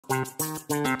Good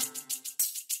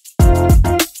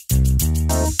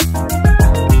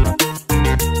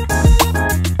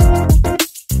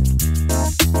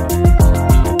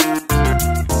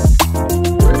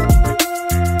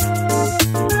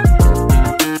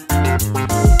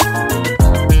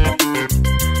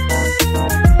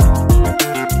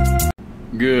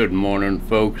morning,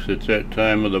 folks. It's that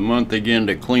time of the month again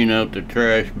to clean out the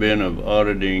trash bin of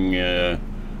auditing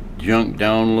junk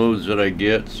downloads that I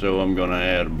get. So I'm going to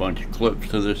add a bunch of clips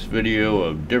to this video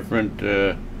of different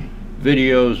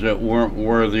videos that weren't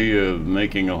worthy of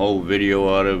making a whole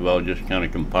video out of. I'll just kind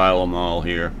of compile them all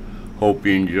here. Hope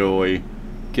you enjoy.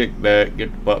 Kick back,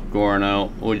 get the popcorn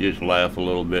out. We'll just laugh a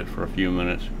little bit for a few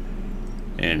minutes.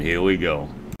 And here we go.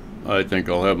 I think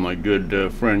I'll have my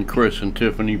good friend Chris and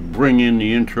Tiffany bring in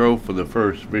the intro for the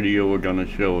first video we're going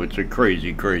to show. It's a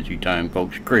crazy, crazy time,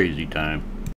 folks. Crazy time.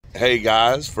 Hey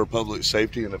guys, for public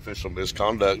safety and official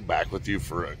misconduct, back with you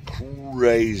for a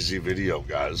crazy video,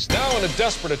 guys. Now in a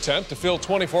desperate attempt to fill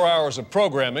 24 hours of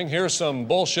programming, here's some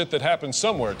bullshit that happened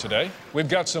somewhere today. We've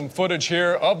got some footage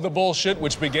here of the bullshit,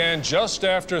 which began just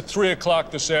after 3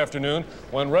 o'clock this afternoon,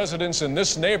 when residents in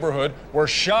this neighborhood were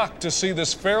shocked to see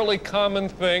this fairly common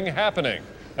thing happening.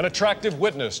 An attractive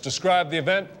witness described the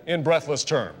event in breathless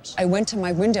terms. I went to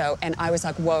my window and I was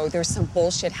like, whoa, there's some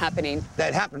bullshit happening.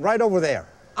 That happened right over there.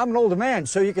 I'm an older man,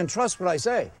 so you can trust what I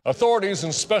say. Authorities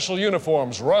in special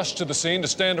uniforms rushed to the scene to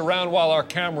stand around while our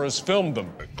cameras filmed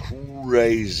them. A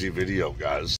crazy video,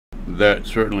 guys. That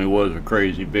certainly was a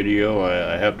crazy video.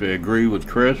 I have to agree with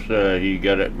Chris. He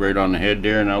got it right on the head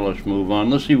there. Now let's move on.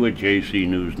 Let's see what JC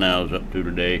News Now is up to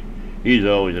today. He's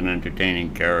always an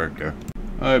entertaining character.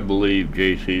 I believe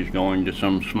JC's going to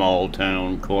some small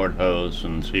town courthouse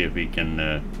and see if he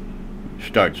can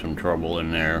start some trouble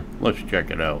in there. Let's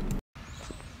check it out.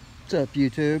 What's up,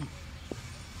 YouTube?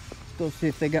 Let's go see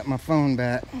if they got my phone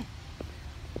back.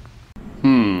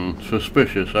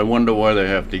 Suspicious. I wonder why they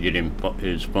have to get him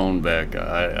his phone back.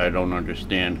 I don't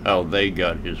understand how they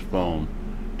got his phone.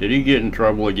 Did he get in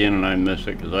trouble again and I missed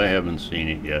it? Because I haven't seen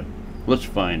it yet. Let's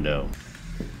find out.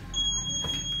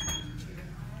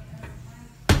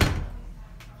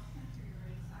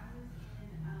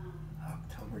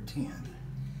 October 10th.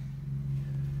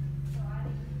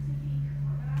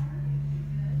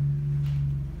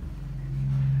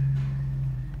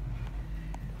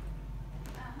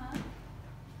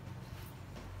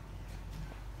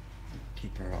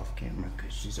 Keep her off camera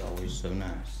because she's always so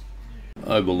nice.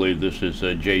 I believe this is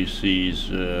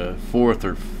JC's 4th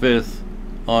or 5th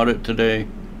audit today.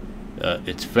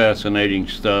 It's fascinating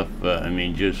stuff. I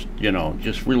mean, just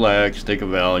relax, take a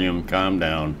Valium, calm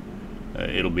down.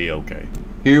 It'll be okay.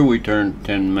 Here we turn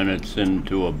 10 minutes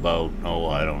into about,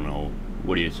 I don't know,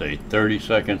 what do you say, 30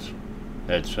 seconds?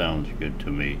 That sounds good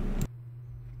to me.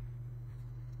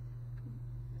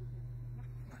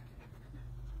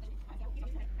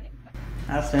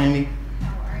 Hi, Sandy.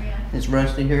 How are you? Is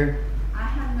Rusty here? I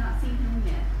have not seen him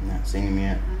yet. Not seen him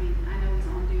yet. I mean, I know he's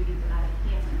on duty, but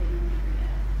he hasn't been in here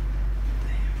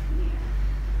yet.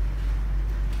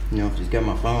 You know if he's got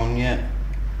my phone yet?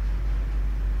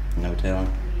 No telling.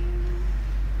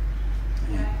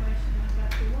 Yeah. Got a question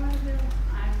about the water bill?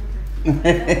 I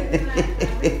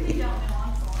really don't know.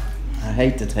 I'm sorry. I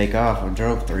hate to take off. I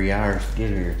drove 3 hours to get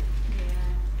here.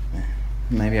 Yeah.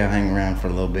 Maybe I'll hang around for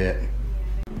a little bit.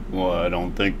 Well, I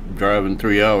don't think driving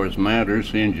 3 hours matters,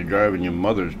 seeing you're driving your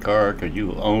mother's car because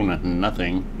you own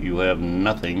nothing. You have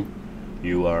nothing.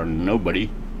 You are nobody.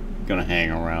 Gonna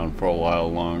hang around for a while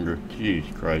longer.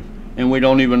 Jesus Christ. And we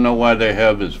don't even know why they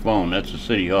have his phone. That's the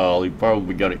city hall. He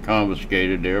probably got it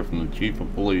confiscated there from the chief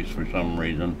of police for some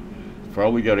reason.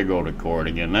 Probably got to go to court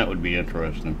again. That would be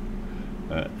interesting.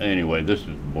 Anyway, this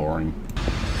is boring.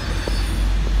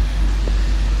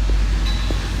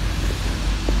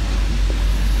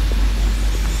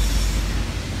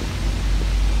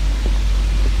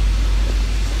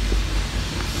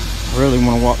 I really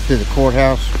want to walk through the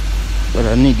courthouse, but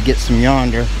I need to get some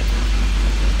yonder.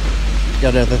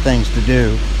 Got other things to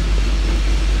do.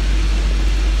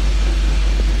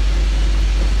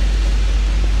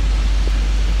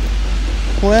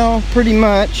 Well, pretty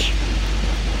much.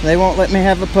 They won't let me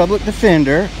have a public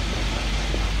defender.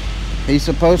 He's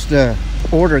supposed to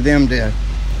order them to...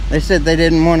 They said they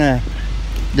didn't want to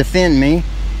defend me.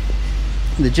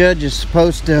 The judge is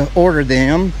supposed to order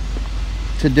them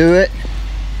to do it.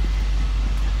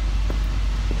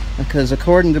 Because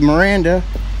according to Miranda,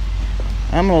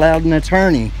 I'm allowed an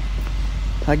attorney.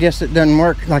 I guess it doesn't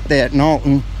work like that in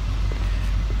Alton.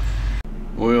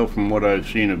 Well, from what I've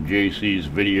seen of JC's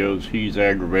videos, he's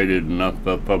aggravated enough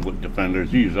public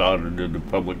defenders. He's audited a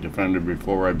public defender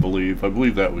before, I believe. I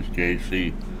believe that was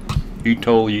JC. He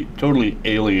totally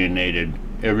alienated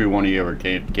everyone he ever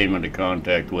came into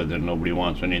contact with, and nobody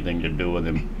wants anything to do with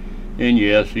him. And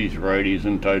yes, he's right, he's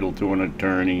entitled to an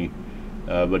attorney,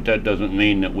 but that doesn't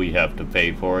mean that we have to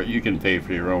pay for it. You can pay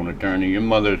for your own attorney. Your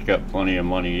mother's got plenty of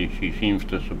money. She seems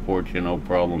to support you, no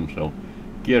problem, so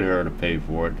get her to pay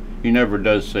for it. He never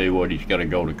does say what he's got to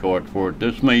go to court for it.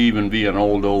 This may even be an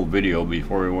old video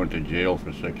before he went to jail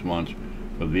for 6 months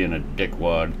for being a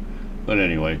dickwad. But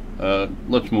anyway,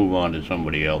 let's move on to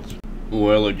somebody else.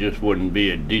 Well, it just wouldn't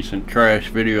be a decent trash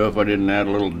video if I didn't add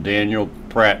a little Daniel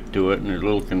Pratt to it, and there's a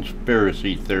little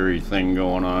conspiracy theory thing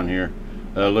going on here.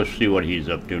 Let's see what he's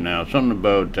up to now. Something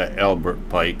about Albert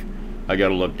Pike. I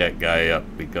gotta look that guy up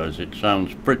because it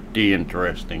sounds pretty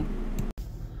interesting.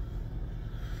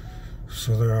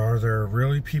 So are there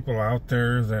really people out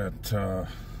there that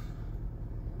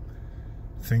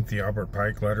think the Albert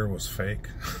Pike letter was fake?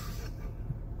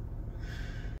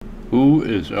 Who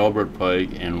is Albert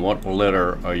Pike, and what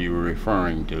letter are you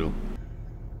referring to?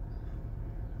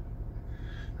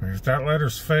 If that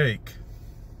letter's fake,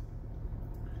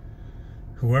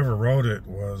 whoever wrote it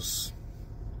was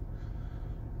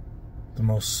the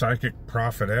most psychic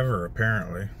prophet ever,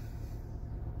 apparently.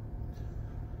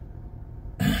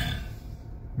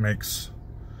 Makes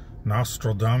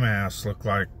Nostradamus look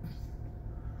like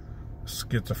a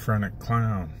schizophrenic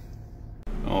clown.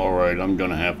 Alright, I'm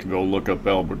gonna have to go look up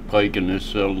Albert Pike in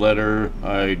this letter.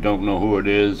 I don't know who it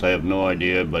is, I have no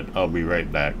idea, but I'll be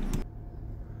right back.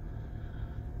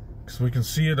 Because we can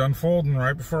see it unfolding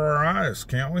right before our eyes,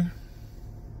 can't we?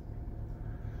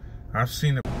 I've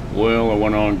seen it. Well, I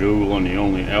went on Google, and the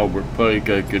only Albert Pike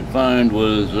I could find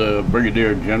was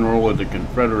Brigadier General of the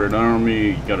Confederate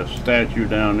Army. He's got a statue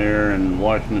down there in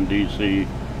Washington, D.C.,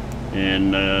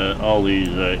 and all these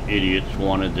idiots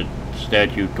wanted the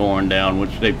statue torn down,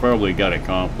 which they probably got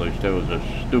accomplished. That was the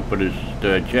stupidest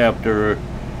chapter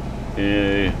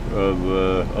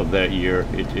of that year.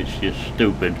 It's just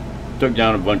stupid. Took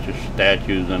down a bunch of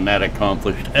statues, and that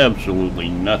accomplished absolutely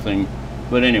nothing.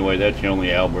 But anyway, that's the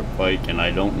only Albert Pike, and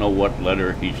I don't know what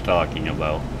letter he's talking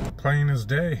about. Plain as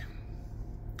day.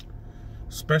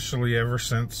 Especially ever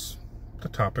since the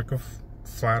topic of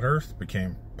flat Earth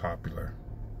became popular.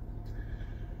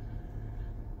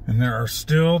 And there are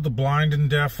still the blind and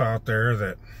deaf out there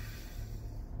that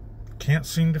can't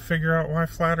seem to figure out why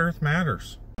flat Earth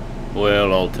matters.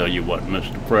 Well, I'll tell you what,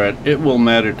 Mr. Pratt, it will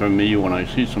matter to me when I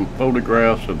see some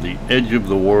photographs of the edge of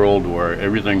the world where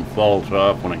everything falls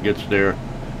off when it gets there.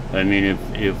 I mean,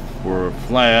 if we're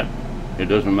flat, it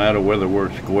doesn't matter whether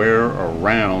we're square or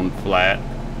round, flat.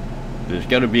 There's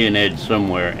got to be an edge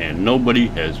somewhere, and nobody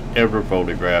has ever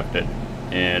photographed it,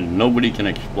 and nobody can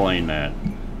explain that.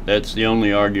 That's the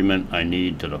only argument I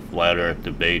need to the flat Earth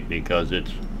debate, because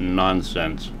it's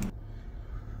nonsense.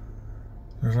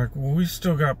 They're like, well, we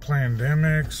still got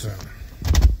pandemics and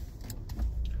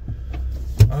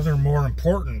other more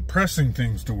important, pressing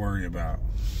things to worry about.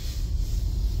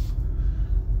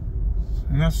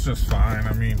 And that's just fine.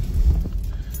 I mean,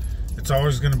 it's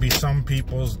always going to be some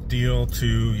people's deal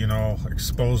to, you know,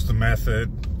 expose the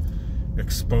method,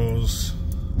 expose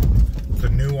the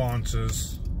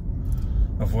nuances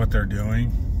of what they're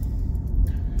doing.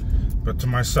 But to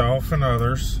myself and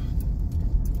others,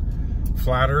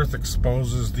 Flat Earth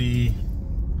exposes the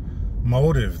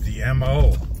motive, the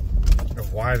MO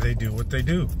of why they do what they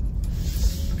do.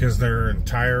 Because their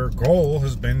entire goal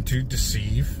has been to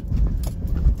deceive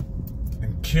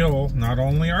and kill not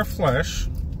only our flesh,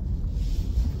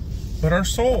 but our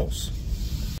souls.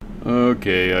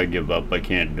 Okay, I give up. I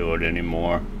can't do it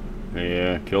anymore.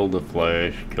 Yeah, kill the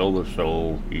flesh, kill the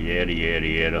soul, yada yada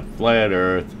yada. Flat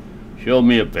Earth. Show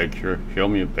me a picture. Show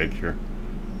me a picture.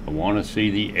 I want to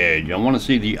see the edge. I want to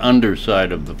see the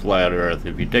underside of the flat Earth.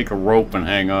 If you take a rope and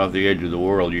hang off the edge of the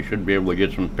world, you should be able to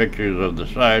get some pictures of the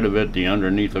side of it, the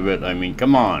underneath of it. I mean,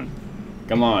 come on.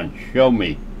 Come on, show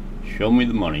me. Show me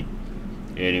the money.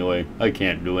 Anyway, I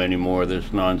can't do any more of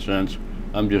this nonsense.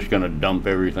 I'm just going to dump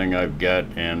everything I've got,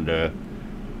 and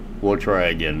we'll try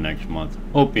again next month.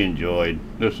 Hope you enjoyed.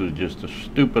 This is just a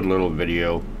stupid little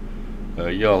video.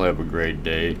 Y'all have a great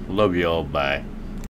day. Love y'all. Bye.